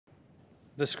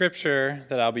The scripture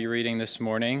that I'll be reading this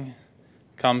morning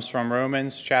comes from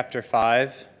Romans chapter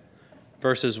 5,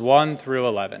 verses 1 through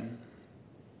 11.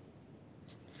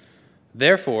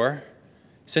 Therefore,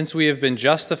 since we have been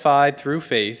justified through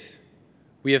faith,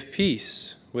 we have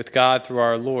peace with God through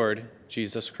our Lord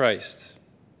Jesus Christ,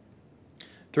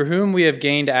 through whom we have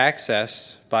gained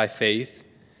access by faith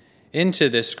into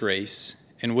this grace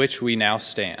in which we now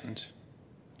stand.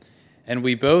 And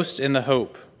we boast in the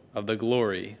hope of the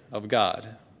glory of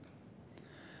God.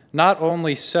 Not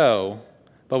only so,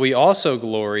 but we also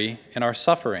glory in our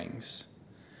sufferings,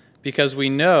 because we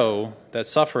know that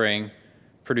suffering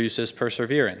produces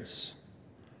perseverance,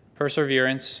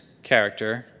 perseverance,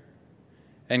 character,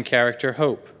 and character,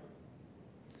 hope.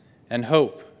 And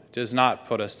hope does not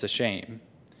put us to shame,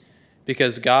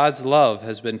 because God's love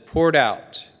has been poured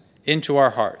out into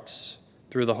our hearts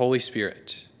through the Holy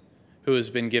Spirit, who has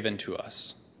been given to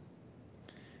us.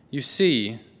 You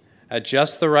see, at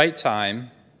just the right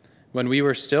time, when we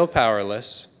were still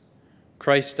powerless,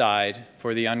 Christ died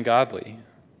for the ungodly.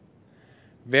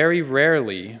 Very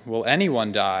rarely will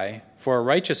anyone die for a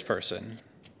righteous person,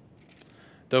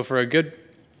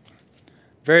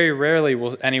 very rarely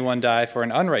will anyone die for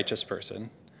an unrighteous person,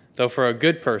 though for a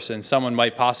good person someone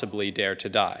might possibly dare to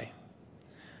die.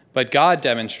 But God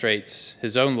demonstrates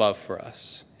his own love for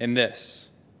us in this: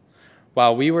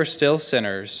 while we were still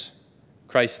sinners,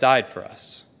 Christ died for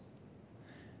us.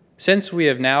 Since we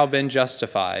have now been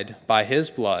justified by his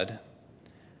blood,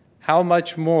 how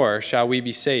much more shall we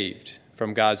be saved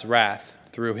from God's wrath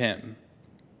through him?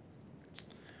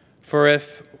 For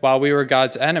if, while we were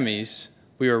God's enemies,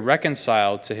 we were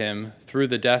reconciled to him through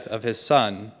the death of his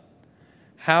Son,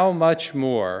 how much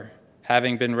more,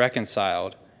 having been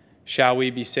reconciled, shall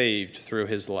we be saved through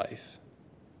his life?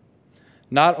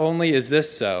 Not only is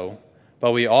this so,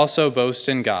 but we also boast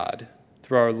in God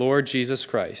through our Lord Jesus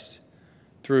Christ,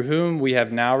 through whom we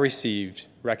have now received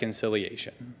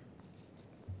reconciliation.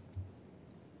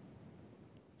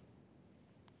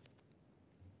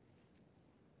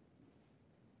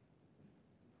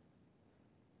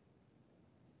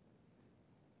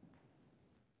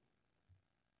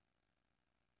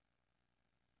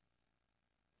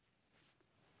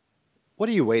 What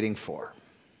are you waiting for?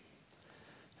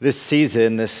 This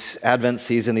season, this Advent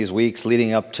season, these weeks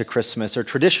leading up to Christmas are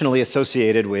traditionally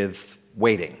associated with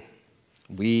waiting.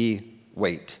 We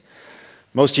wait.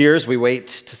 Most years we wait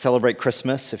to celebrate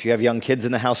Christmas. If you have young kids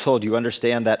in the household, you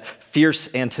understand that fierce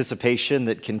anticipation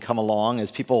that can come along as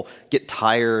people get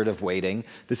tired of waiting.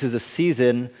 This is a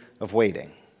season of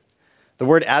waiting. The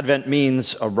word Advent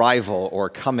means arrival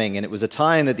or coming, and it was a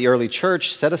time that the early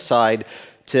church set aside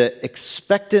to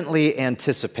expectantly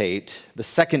anticipate the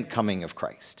second coming of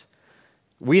Christ.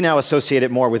 We now associate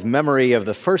it more with memory of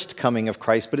the first coming of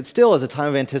Christ, but it still is a time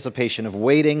of anticipation, of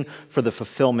waiting for the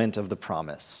fulfillment of the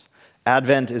promise.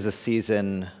 Advent is a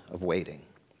season of waiting.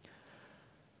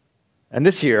 And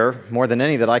this year, more than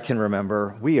any that I can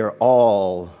remember, we are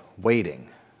all waiting.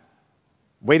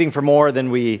 Waiting for more than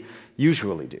we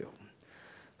usually do.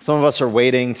 Some of us are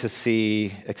waiting to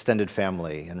see extended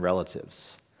family and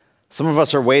relatives. Some of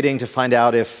us are waiting to find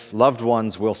out if loved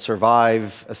ones will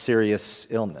survive a serious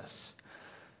illness.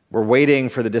 We're waiting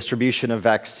for the distribution of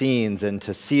vaccines and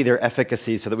to see their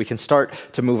efficacy so that we can start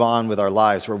to move on with our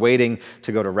lives. We're waiting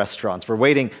to go to restaurants. We're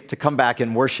waiting to come back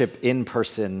and worship in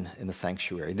person in the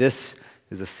sanctuary. This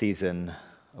is a season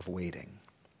of waiting.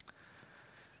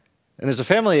 And there's a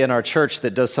family in our church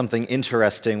that does something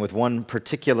interesting with one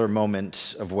particular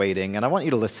moment of waiting, and I want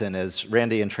you to listen as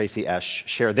Randy and Tracy Esch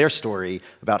share their story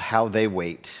about how they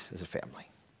wait as a family.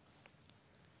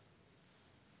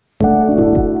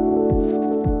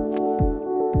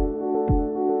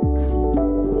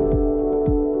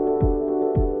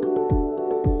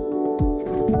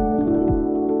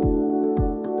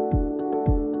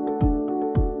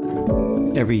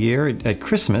 Every year at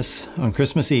Christmas, on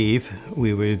Christmas Eve,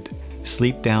 we would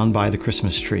sleep down by the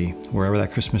Christmas tree, wherever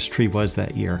that Christmas tree was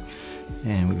that year.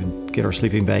 And we would get our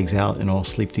sleeping bags out and all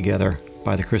sleep together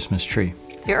by the Christmas tree.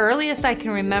 The earliest I can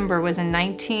remember was in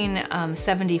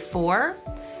 1974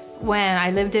 when I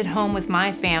lived at home with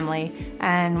my family,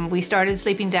 and we started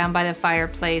sleeping down by the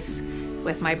fireplace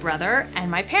with my brother and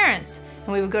my parents.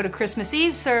 And we would go to Christmas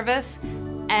Eve service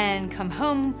and come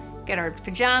home, get our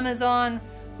pajamas on.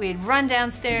 We'd run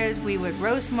downstairs, we would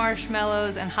roast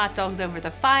marshmallows and hot dogs over the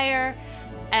fire,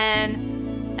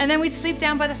 and then we'd sleep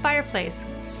down by the fireplace.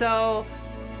 So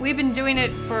we've been doing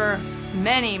it for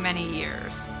many, many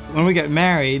years. When we got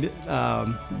married,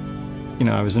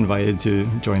 I was invited to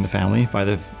join the family by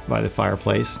the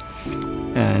fireplace,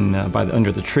 and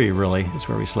under the tree really is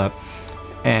where we slept.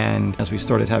 And as we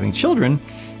started having children,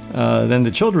 then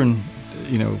the children,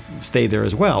 stayed there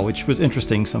as well, which was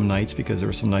interesting some nights because there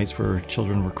were some nights where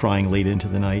children were crying late into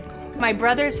the night. My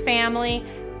brother's family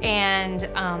and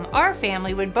our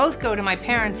family would both go to my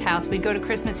parents' house. We'd go to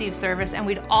Christmas Eve service and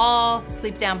we'd all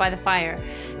sleep down by the fire.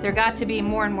 There got to be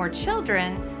more and more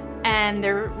children, and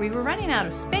we were running out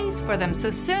of space for them. So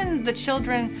soon the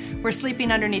children were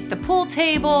sleeping underneath the pool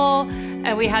table,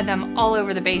 and we had them all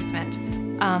over the basement.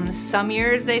 Some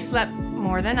years they slept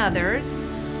more than others,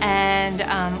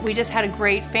 and we just had a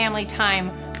great family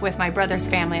time with my brother's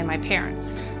family and my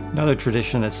parents. Another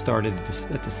tradition that started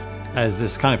as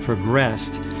this kind of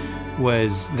progressed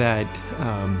was that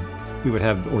we would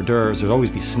have hors d'oeuvres. There'd always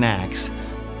be snacks,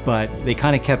 but they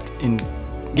kind of kept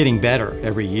getting better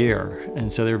every year.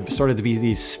 And so there started to be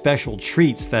these special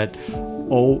treats that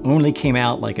only came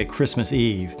out like at Christmas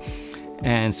Eve.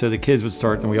 And so the kids would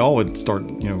start, and we all would start,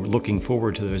 looking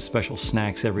forward to those special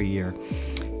snacks every year.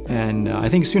 And I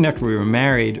think soon after we were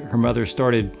married, her mother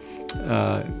started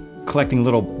collecting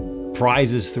little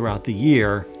prizes throughout the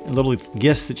year, and little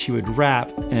gifts that she would wrap,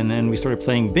 and then we started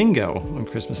playing bingo on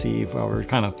Christmas Eve while we were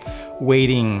kind of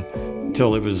waiting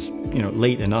till it was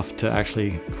late enough to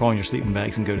actually crawl in your sleeping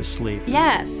bags and go to sleep.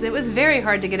 Yes, it was very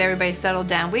hard to get everybody settled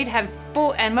down. We'd have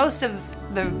and most of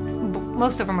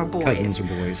them are boys. Cousins or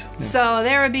boys. Yeah. So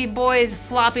there would be boys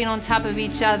flopping on top of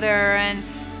each other and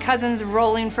cousins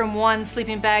rolling from one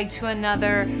sleeping bag to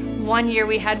another. One year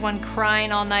we had one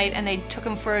crying all night, and they took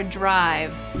him for a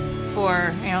drive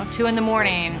for 2 in the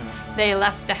morning. They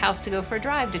left the house to go for a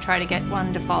drive to try to get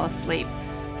one to fall asleep.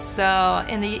 So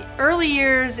in the early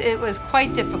years it was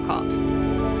quite difficult.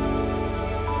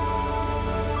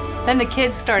 Then the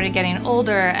kids started getting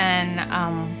older,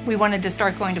 and we wanted to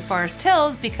start going to Forest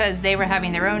Hills because they were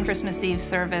having their own Christmas Eve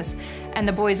service, and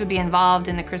the boys would be involved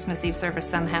in the Christmas Eve service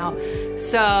somehow.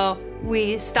 So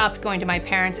we stopped going to my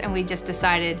parents, and we just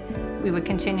decided we would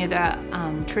continue the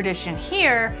tradition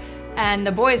here. And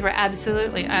the boys were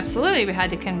absolutely, we had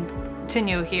to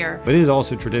continue here. But it is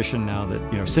also tradition now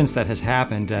that, since that has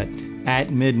happened, that at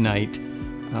midnight,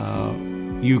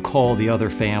 you call the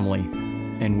other family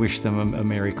and wish them a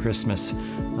Merry Christmas.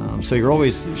 So you're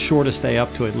always sure to stay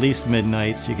up to at least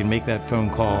midnight so you can make that phone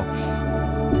call.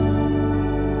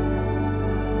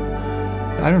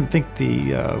 I don't think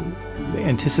the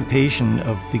anticipation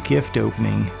of the gift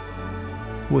opening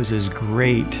was as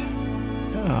great,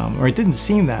 or it didn't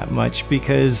seem that much,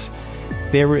 because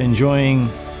they were enjoying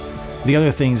the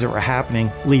other things that were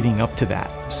happening leading up to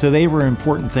that. So they were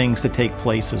important things to take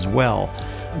place as well.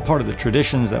 Part of the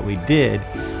traditions that we did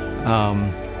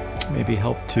maybe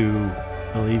helped to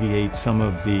alleviate some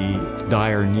of the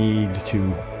dire need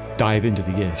to dive into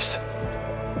the gifts.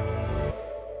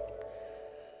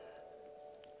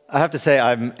 I have to say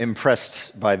I'm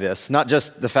impressed by this. Not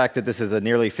just the fact that this is a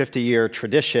nearly 50-year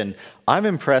tradition. I'm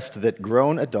impressed that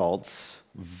grown adults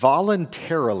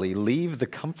voluntarily leave the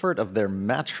comfort of their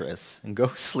mattress and go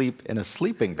sleep in a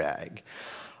sleeping bag.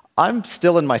 I'm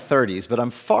still in my 30s, but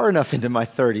I'm far enough into my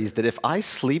 30s that if I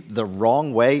sleep the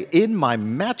wrong way in my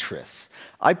mattress,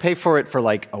 I pay for it for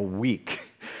like a week.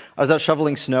 I was out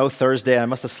shoveling snow Thursday, and I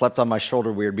must have slept on my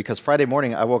shoulder weird because Friday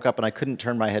morning I woke up and I couldn't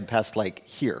turn my head past like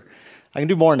here. I can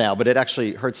do more now, but it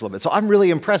actually hurts a little bit. So I'm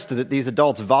really impressed that these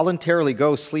adults voluntarily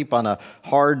go sleep on a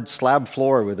hard slab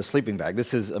floor with a sleeping bag.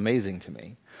 This is amazing to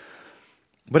me.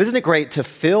 But isn't it great to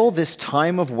fill this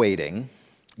time of waiting?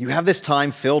 You have this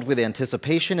time filled with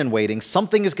anticipation and waiting.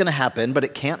 Something is going to happen, but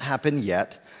it can't happen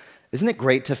yet. Isn't it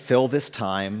great to fill this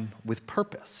time with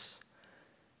purpose?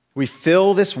 We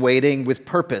fill this waiting with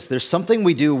purpose. There's something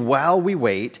we do while we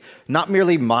wait, not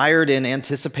merely mired in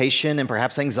anticipation and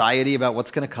perhaps anxiety about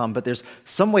what's going to come, but there's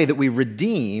some way that we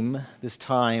redeem this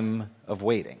time of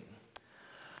waiting.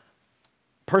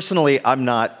 Personally, I'm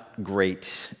not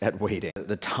great at waiting.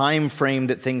 The time frame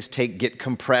that things take get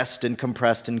compressed and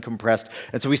compressed and compressed,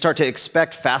 and so we start to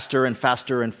expect faster and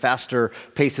faster and faster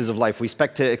paces of life. We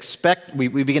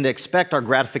begin to expect our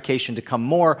gratification to come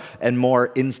more and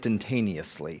more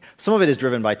instantaneously. Some of it is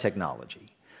driven by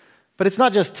technology. But it's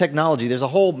not just technology. There's a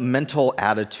whole mental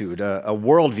attitude, a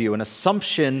worldview, an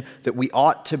assumption that we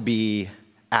ought to be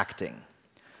acting.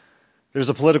 There's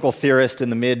a political theorist in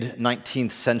the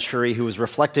mid-19th century who was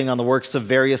reflecting on the works of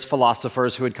various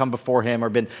philosophers who had come before him or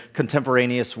been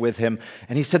contemporaneous with him.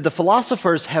 And he said, the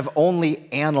philosophers have only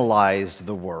analyzed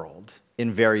the world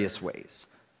in various ways.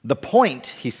 The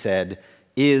point, he said,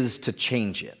 is to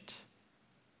change it.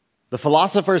 The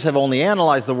philosophers have only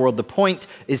analyzed the world. The point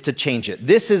is to change it.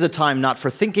 This is a time not for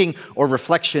thinking or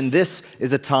reflection. This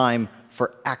is a time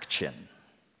for action.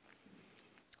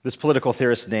 This political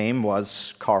theorist's name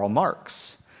was Karl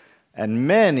Marx. And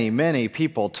many, many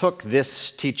people took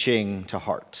this teaching to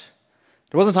heart.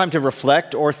 It wasn't time to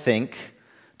reflect or think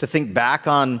back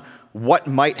on what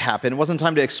might happen. It wasn't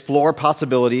time to explore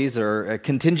possibilities or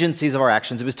contingencies of our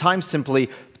actions. It was time simply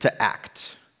to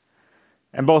act.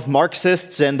 And both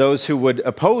Marxists and those who would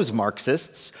oppose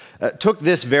Marxists took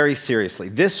this very seriously.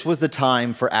 This was the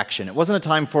time for action. It wasn't a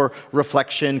time for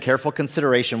reflection, careful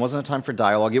consideration. It wasn't a time for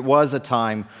dialogue. It was a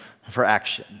time for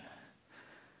action.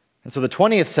 And so the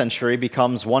 20th century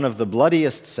becomes one of the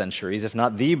bloodiest centuries, if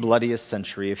not the bloodiest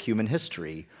century of human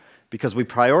history, because we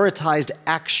prioritized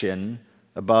action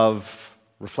above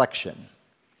reflection.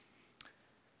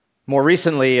 More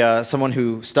recently, someone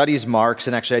who studies Marx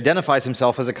and actually identifies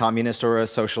himself as a communist or a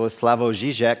socialist, Slavoj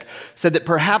Žižek, said that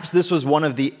perhaps this was one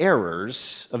of the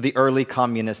errors of the early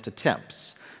communist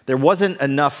attempts. There wasn't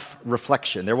enough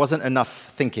reflection, there wasn't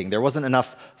enough thinking, there wasn't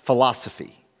enough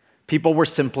philosophy. People were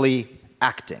simply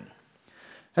acting.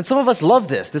 And some of us love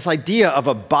this idea of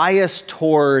a bias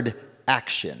toward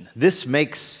action. This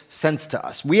makes sense to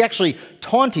us. We actually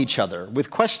taunt each other with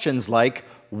questions like,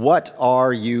 what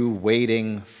are you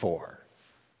waiting for?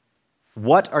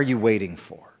 What are you waiting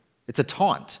for? It's a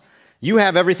taunt. You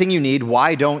have everything you need.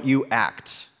 Why don't you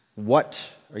act? What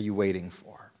are you waiting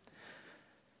for?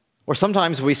 Or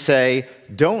sometimes we say,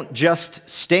 don't just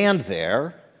stand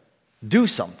there, do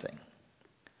something.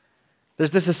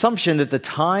 There's this assumption that the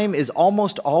time is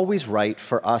almost always right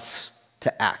for us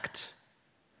to act.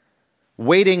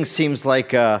 Waiting seems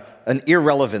like an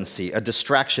irrelevancy, a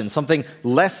distraction, something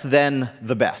less than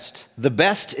the best. The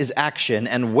best is action,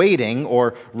 and waiting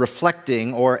or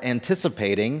reflecting or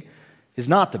anticipating is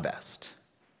not the best.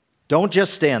 Don't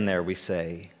just stand there, we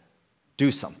say.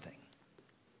 Do something.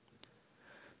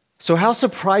 So how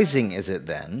surprising is it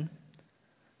then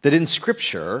that in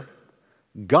Scripture,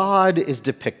 God is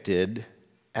depicted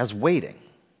as waiting,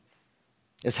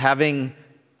 as having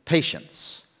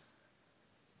patience.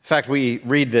 In fact, we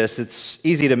read this. It's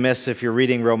easy to miss if you're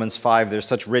reading Romans 5. There's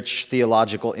such rich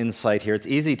theological insight here. It's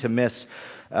easy to miss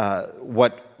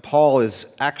what Paul is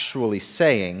actually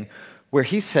saying, where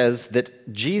he says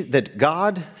that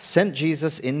God sent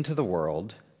Jesus into the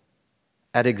world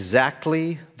at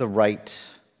exactly the right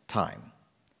time.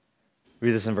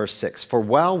 Read this in verse 6. For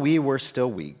while we were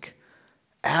still weak,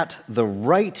 at the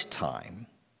right time,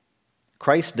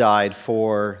 Christ died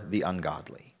for the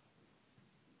ungodly.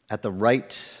 At the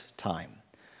right time.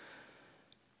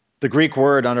 The Greek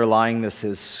word underlying this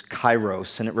is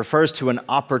kairos, and it refers to an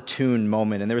opportune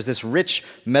moment. And there was this rich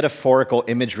metaphorical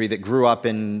imagery that grew up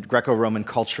in Greco-Roman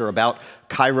culture about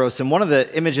kairos. And one of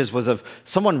the images was of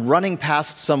someone running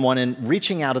past someone and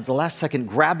reaching out at the last second,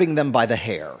 grabbing them by the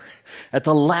hair. At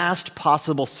the last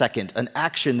possible second, an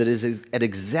action that is at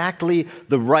exactly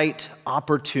the right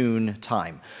opportune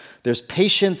time. There's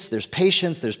patience, there's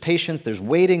patience, there's patience, there's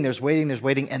waiting, there's waiting, there's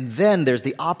waiting, and then there's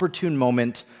the opportune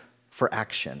moment for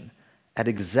action. At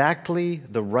exactly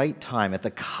the right time, at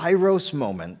the kairos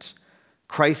moment,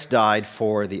 Christ died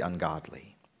for the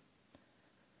ungodly.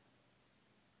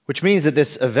 Which means that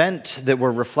this event that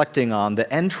we're reflecting on,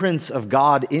 the entrance of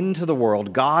God into the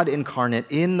world, God incarnate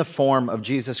in the form of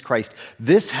Jesus Christ,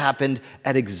 this happened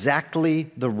at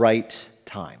exactly the right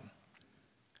time.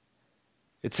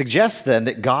 It suggests then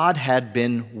that God had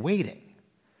been waiting.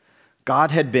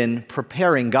 God had been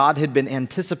preparing. God had been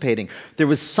anticipating. There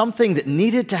was something that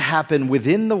needed to happen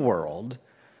within the world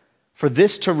for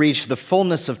this to reach the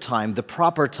fullness of time, the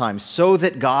proper time, so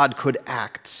that God could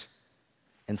act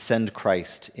and send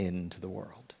Christ into the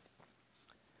world.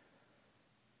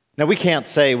 Now, we can't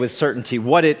say with certainty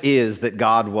what it is that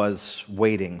God was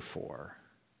waiting for.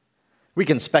 We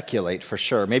can speculate for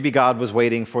sure. Maybe God was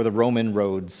waiting for the Roman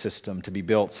road system to be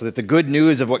built so that the good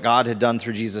news of what God had done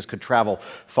through Jesus could travel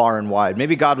far and wide.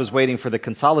 Maybe God was waiting for the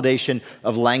consolidation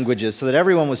of languages so that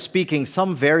everyone was speaking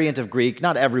some variant of Greek.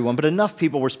 Not everyone, but enough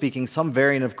people were speaking some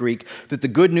variant of Greek that the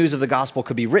good news of the gospel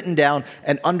could be written down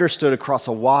and understood across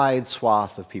a wide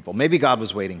swath of people. Maybe God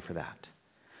was waiting for that.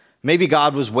 Maybe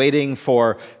God was waiting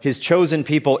for his chosen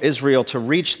people, Israel, to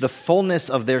reach the fullness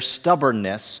of their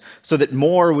stubbornness so that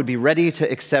more would be ready to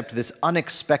accept this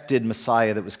unexpected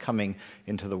Messiah that was coming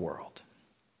into the world.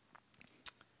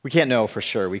 We can't know for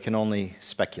sure. We can only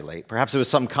speculate. Perhaps it was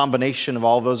some combination of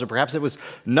all of those, or perhaps it was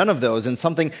none of those, and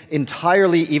something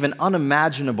entirely even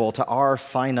unimaginable to our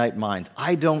finite minds.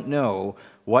 I don't know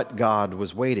what God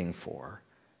was waiting for,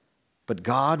 but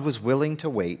God was willing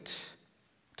to wait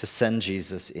to send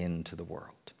Jesus into the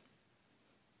world.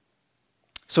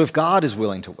 So if God is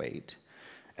willing to wait,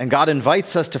 and God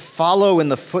invites us to follow in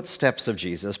the footsteps of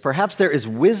Jesus, perhaps there is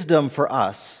wisdom for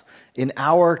us in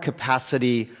our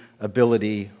capacity,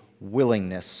 ability,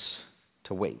 willingness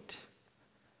to wait.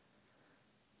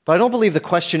 But I don't believe the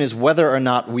question is whether or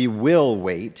not we will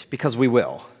wait, because we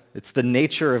will. It's the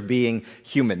nature of being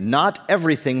human. Not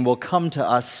everything will come to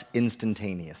us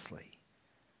instantaneously.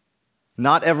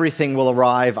 Not everything will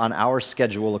arrive on our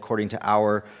schedule according to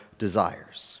our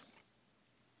desires.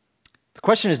 The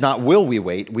question is not will we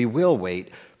wait, we will wait.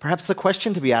 Perhaps the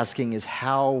question to be asking is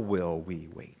how will we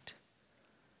wait?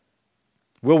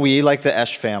 Will we, like the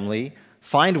Esh family,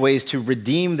 find ways to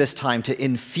redeem this time, to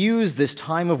infuse this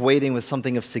time of waiting with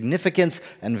something of significance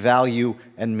and value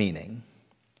and meaning?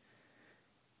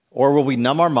 Or will we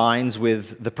numb our minds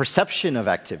with the perception of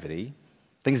activity,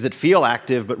 things that feel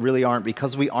active but really aren't,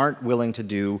 because we aren't willing to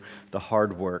do the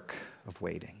hard work of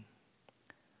waiting?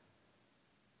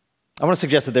 I want to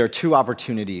suggest that there are two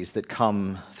opportunities that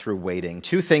come through waiting,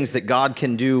 two things that God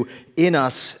can do in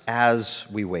us as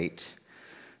we wait.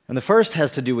 And the first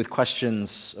has to do with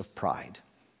questions of pride.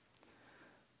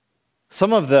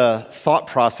 Some of the thought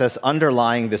process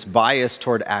underlying this bias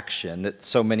toward action that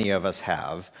so many of us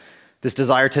have, this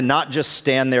desire to not just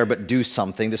stand there but do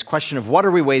something, this question of what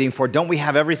are we waiting for? Don't we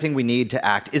have everything we need to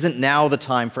act? Isn't now the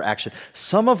time for action?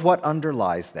 Some of what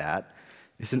underlies that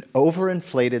is an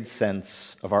overinflated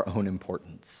sense of our own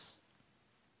importance,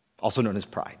 also known as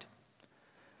pride.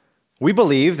 We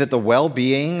believe that the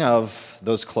well-being of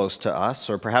those close to us,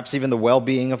 or perhaps even the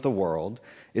well-being of the world,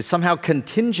 is somehow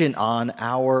contingent on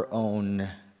our own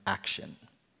action.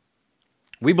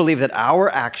 We believe that our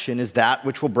action is that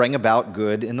which will bring about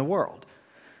good in the world.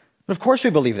 And of course we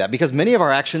believe that, because many of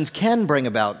our actions can bring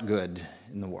about good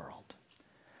in the world.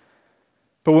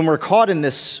 But when we're caught in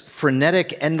this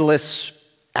frenetic, endless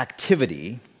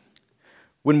activity,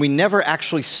 when we never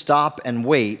actually stop and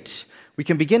wait, we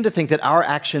can begin to think that our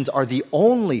actions are the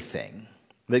only thing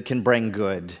that can bring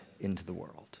good into the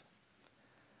world.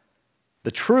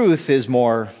 The truth is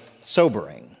more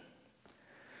sobering.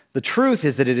 The truth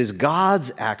is that it is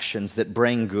God's actions that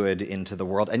bring good into the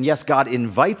world. And yes, God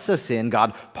invites us in,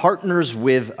 God partners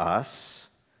with us,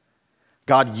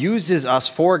 God uses us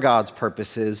for God's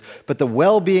purposes, but the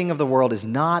well-being of the world is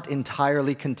not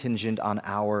entirely contingent on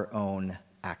our own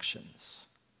actions.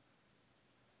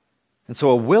 And so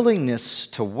a willingness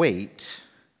to wait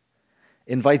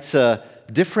invites a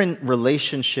different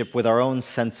relationship with our own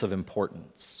sense of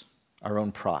importance, our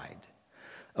own pride.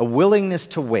 A willingness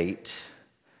to wait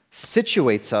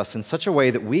situates us in such a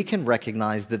way that we can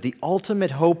recognize that the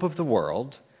ultimate hope of the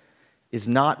world is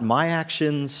not my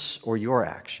actions or your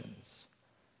actions.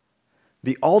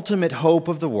 The ultimate hope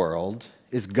of the world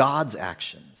is God's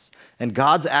actions. And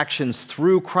God's actions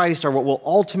through Christ are what will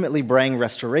ultimately bring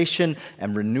restoration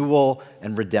and renewal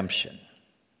and redemption.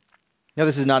 Now,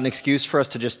 this is not an excuse for us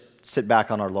to just sit back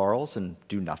on our laurels and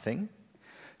do nothing.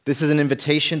 This is an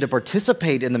invitation to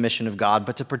participate in the mission of God,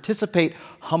 but to participate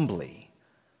humbly,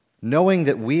 knowing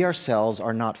that we ourselves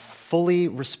are not fully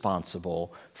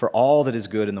responsible for all that is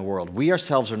good in the world. We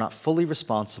ourselves are not fully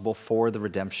responsible for the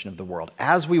redemption of the world.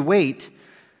 As we wait,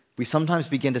 we sometimes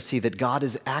begin to see that God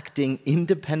is acting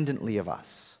independently of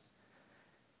us.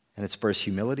 And it spurs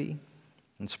humility,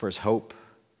 and it spurs hope,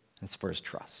 and it spurs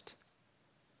trust.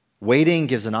 Waiting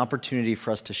gives an opportunity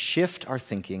for us to shift our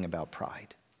thinking about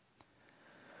pride.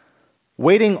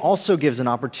 Waiting also gives an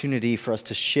opportunity for us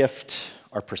to shift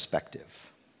our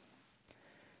perspective.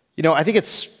 You know, I think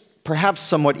it's perhaps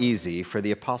somewhat easy for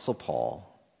the Apostle Paul,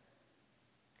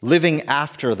 living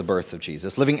after the birth of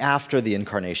Jesus, living after the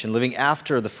incarnation, living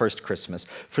after the first Christmas,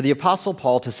 for the Apostle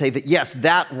Paul to say that, yes,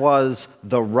 that was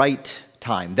the right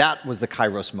time. That was the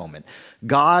Kairos moment.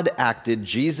 God acted,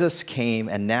 Jesus came,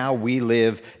 and now we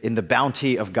live in the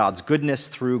bounty of God's goodness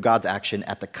through God's action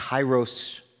at the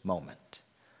Kairos moment.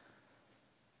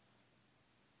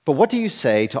 But what do you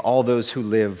say to all those who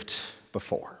lived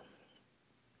before?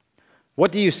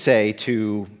 What do you say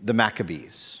to the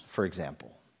Maccabees, for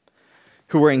example,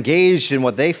 who were engaged in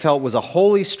what they felt was a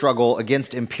holy struggle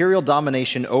against imperial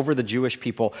domination over the Jewish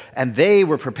people, and they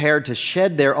were prepared to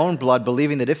shed their own blood,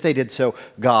 believing that if they did so,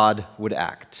 God would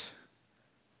act?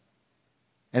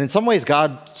 And in some ways,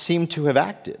 God seemed to have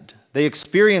acted. They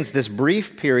experienced this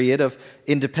brief period of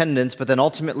independence, but then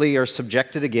ultimately are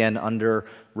subjected again under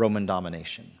Roman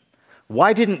domination.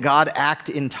 Why didn't God act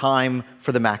in time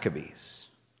for the Maccabees?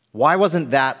 Why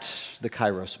wasn't that the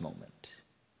Kairos moment?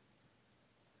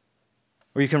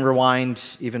 Or you can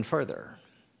rewind even further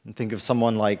and think of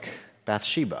someone like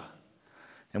Bathsheba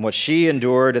and what she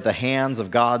endured at the hands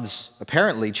of God's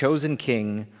apparently chosen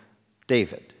king,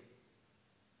 David.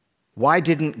 Why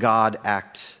didn't God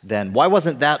act then? Why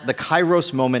wasn't that the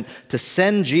Kairos moment to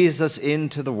send Jesus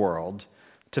into the world,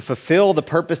 to fulfill the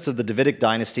purpose of the Davidic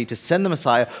dynasty, to send the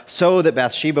Messiah so that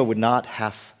Bathsheba would not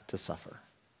have to suffer?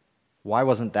 Why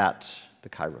wasn't that the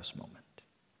Kairos moment.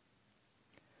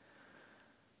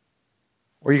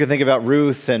 Or you can think about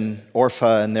Ruth and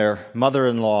Orpah and their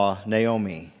mother-in-law,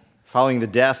 Naomi. Following the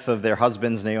death of their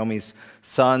husbands, Naomi's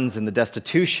sons, and the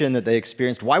destitution that they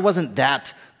experienced, why wasn't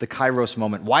that the Kairos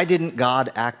moment? Why didn't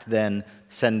God act then,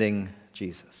 sending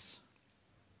Jesus?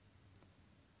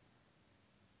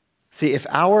 See, if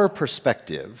our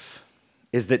perspective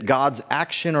is that God's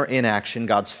action or inaction,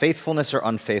 God's faithfulness or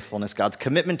unfaithfulness, God's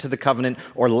commitment to the covenant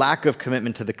or lack of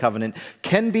commitment to the covenant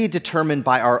can be determined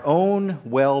by our own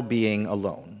well-being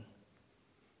alone.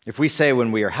 If we say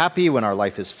when we are happy, when our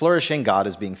life is flourishing, God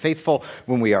is being faithful.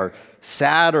 When we are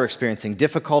sad or experiencing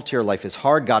difficulty or life is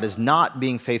hard, God is not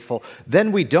being faithful,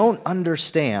 then we don't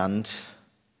understand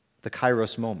the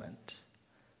Kairos moment.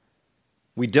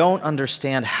 We don't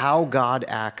understand how God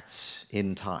acts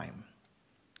in time.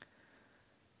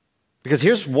 Because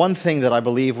here's one thing that I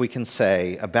believe we can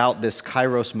say about this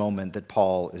Kairos moment that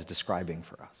Paul is describing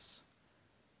for us.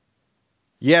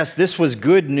 Yes, this was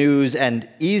good news and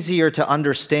easier to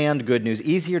understand good news,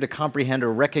 easier to comprehend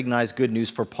or recognize good news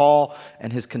for Paul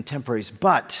and his contemporaries,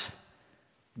 but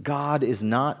God is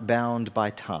not bound by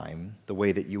time the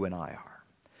way that you and I are.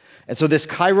 And so this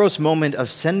Kairos moment of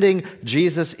sending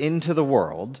Jesus into the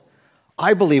world,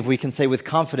 I believe we can say with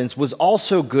confidence, was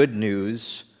also good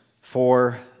news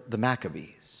for the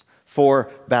Maccabees,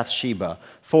 for Bathsheba,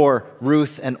 for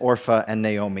Ruth and Orpah and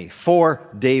Naomi, for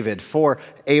David, for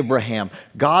Abraham.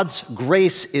 God's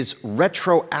grace is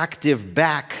retroactive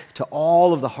back to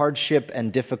all of the hardship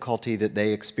and difficulty that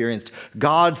they experienced.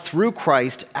 God, through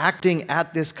Christ, acting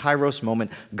at this Kairos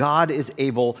moment, God is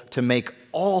able to make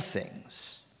all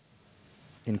things,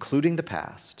 including the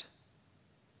past,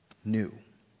 new.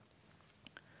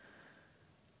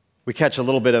 We catch a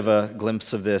little bit of a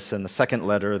glimpse of this in the second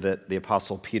letter that the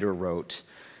Apostle Peter wrote.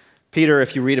 Peter,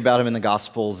 if you read about him in the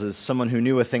Gospels, is someone who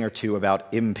knew a thing or two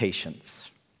about impatience.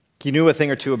 He knew a thing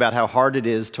or two about how hard it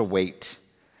is to wait.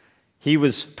 He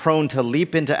was prone to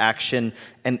leap into action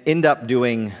and end up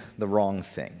doing the wrong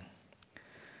thing.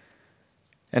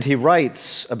 And he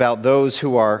writes about those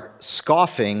who are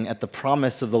scoffing at the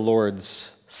promise of the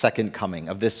Lord's second coming,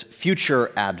 of this future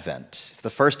advent. If the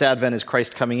first advent is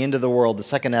Christ coming into the world, the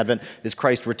second advent is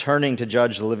Christ returning to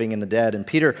judge the living and the dead. And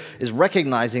Peter is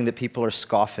recognizing that people are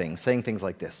scoffing, saying things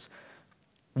like this: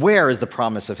 "Where is the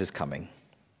promise of his coming?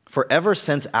 For ever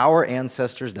since our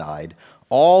ancestors died,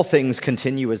 all things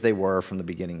continue as they were from the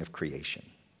beginning of creation.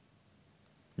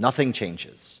 Nothing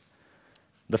changes.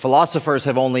 The philosophers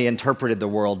have only interpreted the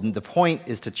world, and the point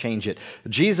is to change it.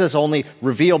 Jesus only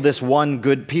revealed this one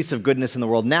good piece of goodness in the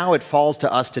world. Now it falls to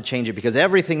us to change it because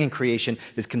everything in creation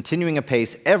is continuing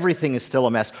apace. Everything is still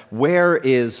a mess. Where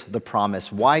is the promise?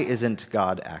 Why isn't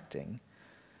God acting?"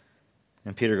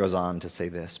 And Peter goes on to say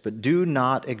this: "But do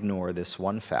not ignore this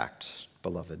one fact,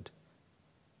 beloved,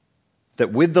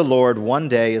 that with the Lord 1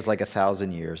 day is like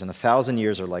 1,000 years, and 1,000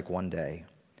 years are like 1 day.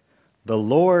 The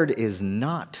Lord is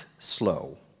not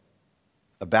slow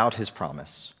about his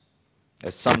promise,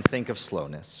 as some think of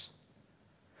slowness,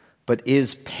 but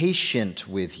is patient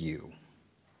with you."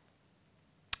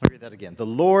 I'll read that again. "The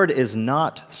Lord is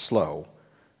not slow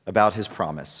about his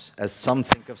promise, as some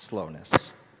think of slowness,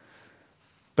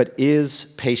 but is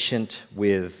patient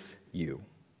with you."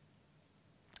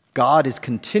 God is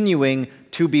continuing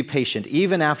to be patient,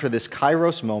 even after this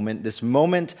Kairos moment, this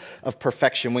moment of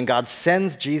perfection. When God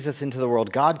sends Jesus into the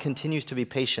world, God continues to be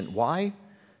patient. Why?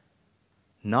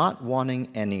 Not wanting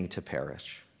any to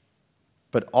perish,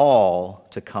 but all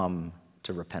to come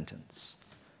to repentance.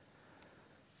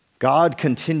 God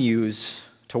continues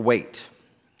to wait,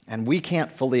 and we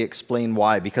can't fully explain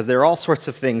why, because there are all sorts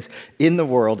of things in the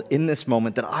world, in this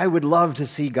moment, that I would love to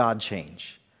see God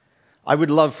change. I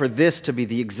would love for this to be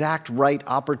the exact right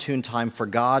opportune time for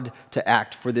God to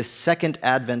act, for this second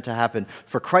advent to happen,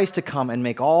 for Christ to come and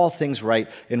make all things right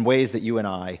in ways that you and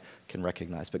I can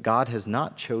recognize. But God has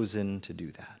not chosen to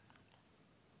do that.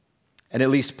 And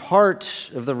at least part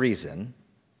of the reason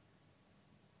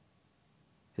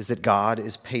is that God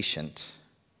is patient,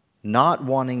 not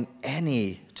wanting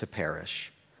any to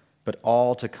perish, but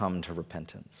all to come to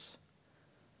repentance.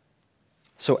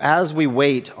 So as we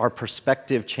wait, our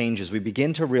perspective changes. We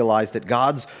begin to realize that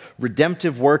God's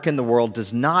redemptive work in the world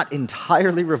does not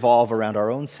entirely revolve around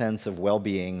our own sense of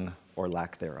well-being or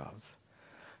lack thereof.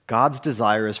 God's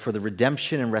desire is for the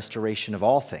redemption and restoration of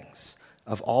all things,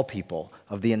 of all people,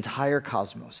 of the entire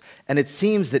cosmos. And it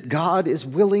seems that God is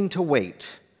willing to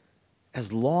wait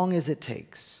as long as it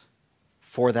takes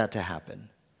for that to happen,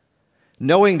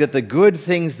 knowing that the good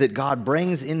things that God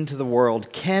brings into the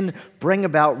world can bring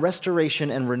about restoration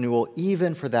and renewal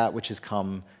even for that which has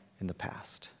come in the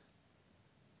past.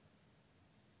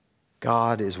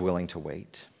 God is willing to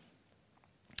wait.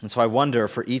 And so I wonder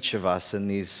for each of us in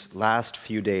these last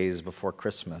few days before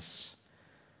Christmas,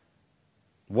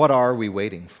 what are we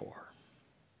waiting for?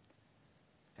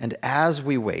 And as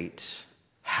we wait,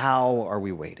 how are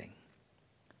we waiting?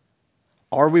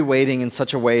 Are we waiting in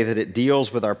such a way that it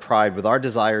deals with our pride, with our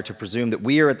desire to presume that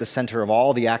we are at the center of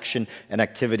all the action and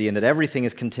activity and that everything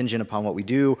is contingent upon what we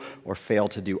do or fail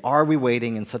to do? Are we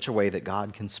waiting in such a way that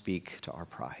God can speak to our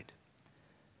pride?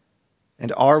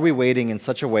 And are we waiting in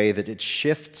such a way that it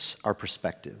shifts our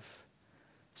perspective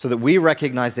so that we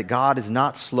recognize that God is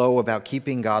not slow about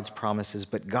keeping God's promises,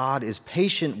 but God is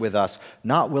patient with us,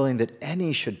 not willing that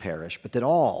any should perish, but that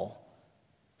all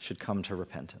should come to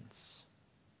repentance?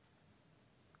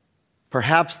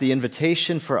 Perhaps the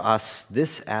invitation for us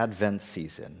this Advent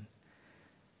season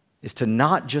is to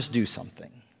not just do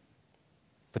something,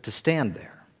 but to stand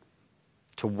there,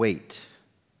 to wait,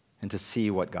 and to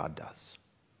see what God does.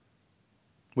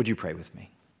 Would you pray with me?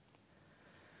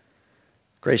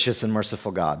 Gracious and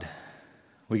merciful God,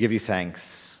 we give you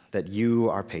thanks that you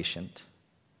are patient,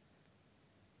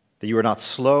 that you are not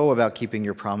slow about keeping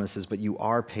your promises, but you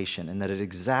are patient, and that at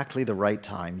exactly the right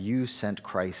time you sent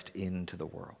Christ into the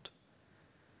world.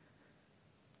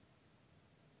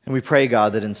 And we pray,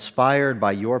 God, that inspired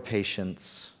by your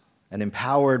patience and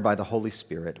empowered by the Holy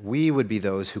Spirit, we would be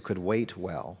those who could wait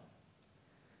well,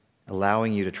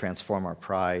 allowing you to transform our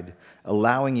pride,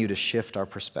 allowing you to shift our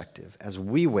perspective as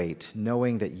we wait,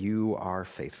 knowing that you are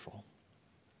faithful.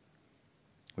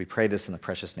 We pray this in the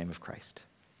precious name of Christ.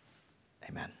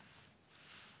 Amen.